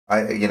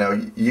You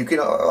know, you can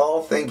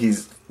all think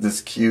he's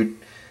this cute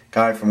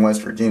guy from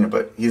West Virginia,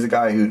 but he's a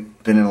guy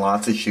who'd been in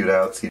lots of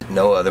shootouts.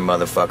 No other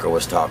motherfucker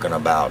was talking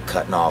about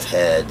cutting off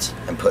heads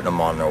and putting them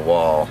on their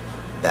wall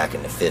back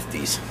in the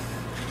 50s.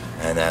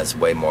 And that's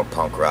way more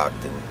punk rock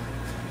than,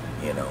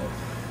 you know,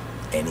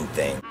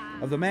 anything.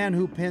 Of the man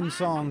who penned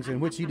songs in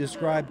which he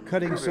described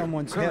cutting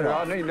someone's head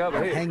off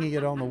and hanging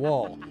it on the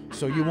wall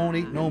so you won't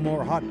eat no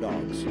more hot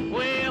dogs.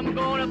 Well, I'm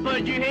gonna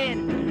put your head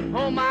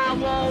on my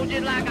wall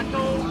just like I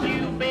told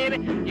you, baby.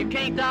 You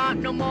can't talk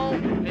no more,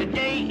 and you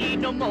can't eat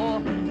no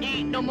more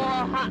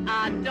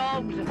hot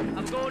dogs.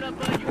 I'm gonna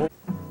put you...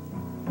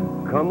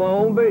 Come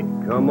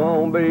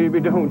on,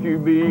 baby, don't you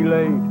be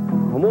late.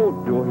 I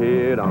want your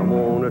head, I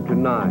want it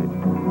tonight.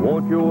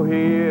 Want your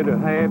head at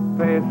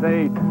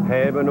 8:30,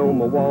 having on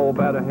my wall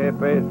about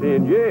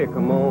 10:30. Yeah,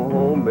 come on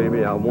home,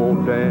 baby, I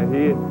want that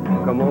head.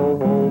 Come on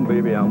home,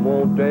 baby, I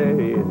want that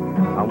head.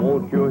 I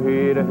want your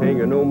head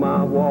hanging on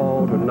my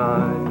wall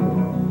tonight.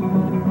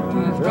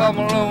 I saw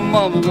my little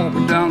mama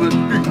walking down the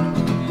street.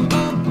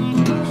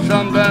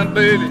 Sometime,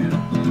 baby,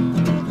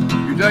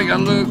 you think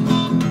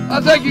I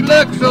think you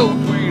look so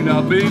sweet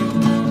now, baby.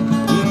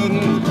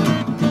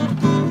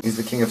 He's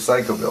the king of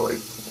psychobilly.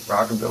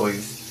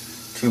 Rockabilly's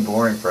too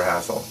boring for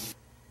Hasil.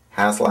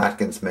 Hasil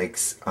Askins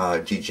makes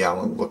G.G.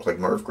 Allen look like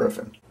Merv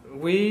Griffin.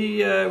 We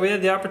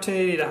had the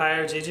opportunity to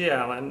hire G.G.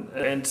 Allen,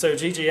 and so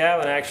G.G.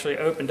 Allen actually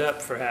opened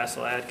up for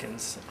Hasil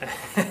Askins.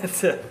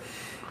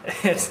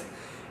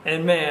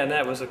 And man,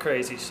 that was a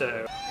crazy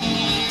show.